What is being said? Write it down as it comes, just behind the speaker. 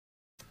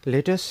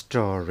Let us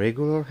draw a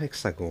regular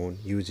hexagon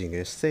using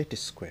a set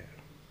square.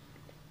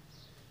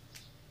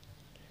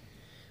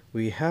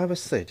 We have a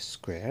set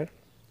square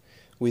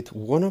with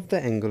one of the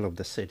angle of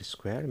the set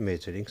square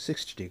measuring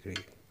 60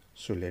 degrees.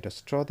 So let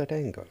us draw that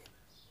angle.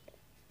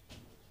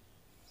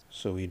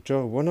 So we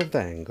draw one of the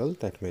angle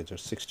that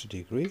measures 60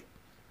 degrees.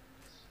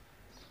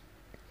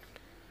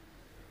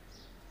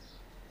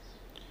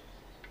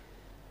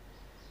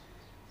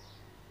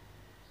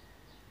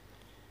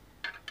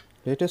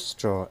 Let us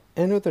draw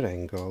another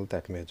angle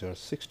that measures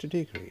 60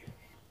 degrees.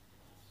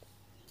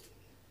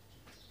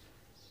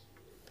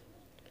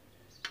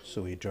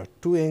 So we draw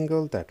two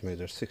angles that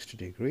measure 60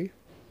 degrees.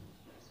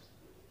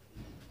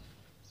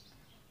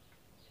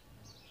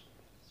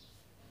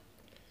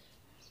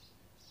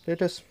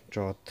 Let us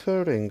draw a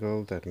third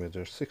angle that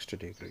measures 60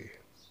 degrees.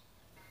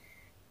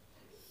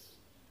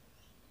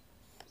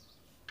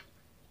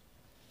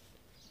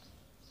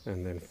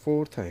 And then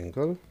fourth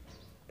angle.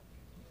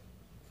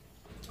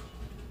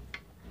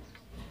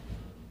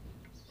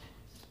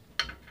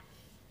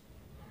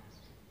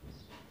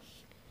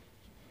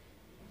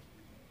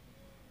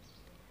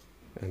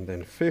 And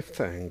then fifth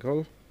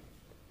angle.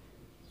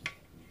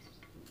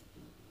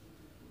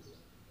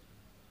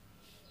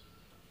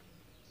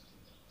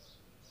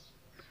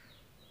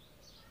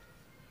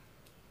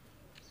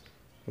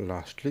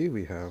 Lastly,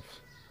 we have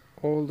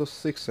all the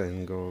six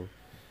angles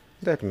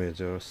that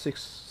measure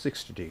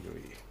 60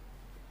 degrees.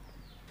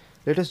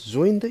 Let us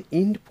join the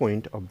end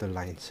point of the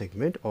line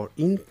segment or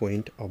end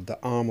point of the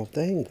arm of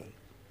the angle.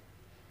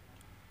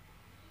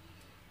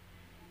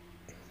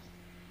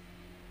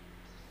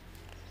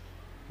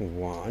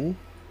 One,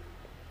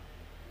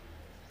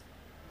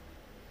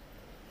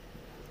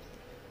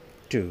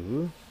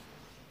 two,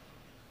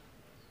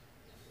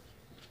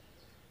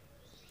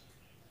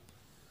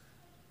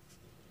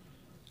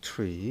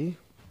 three,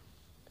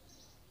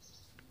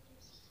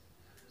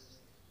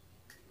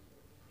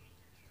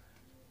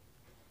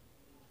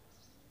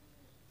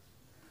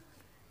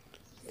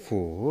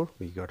 four.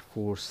 We got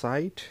four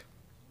sides.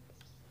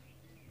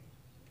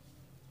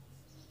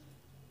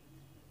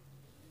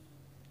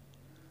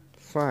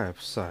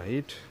 Five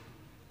sides.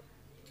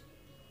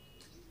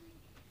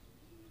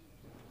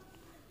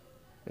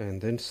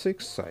 And then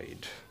six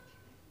sides.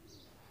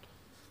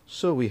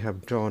 So we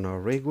have drawn a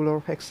regular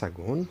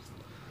hexagon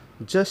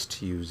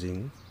just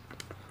using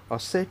a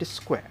set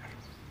square.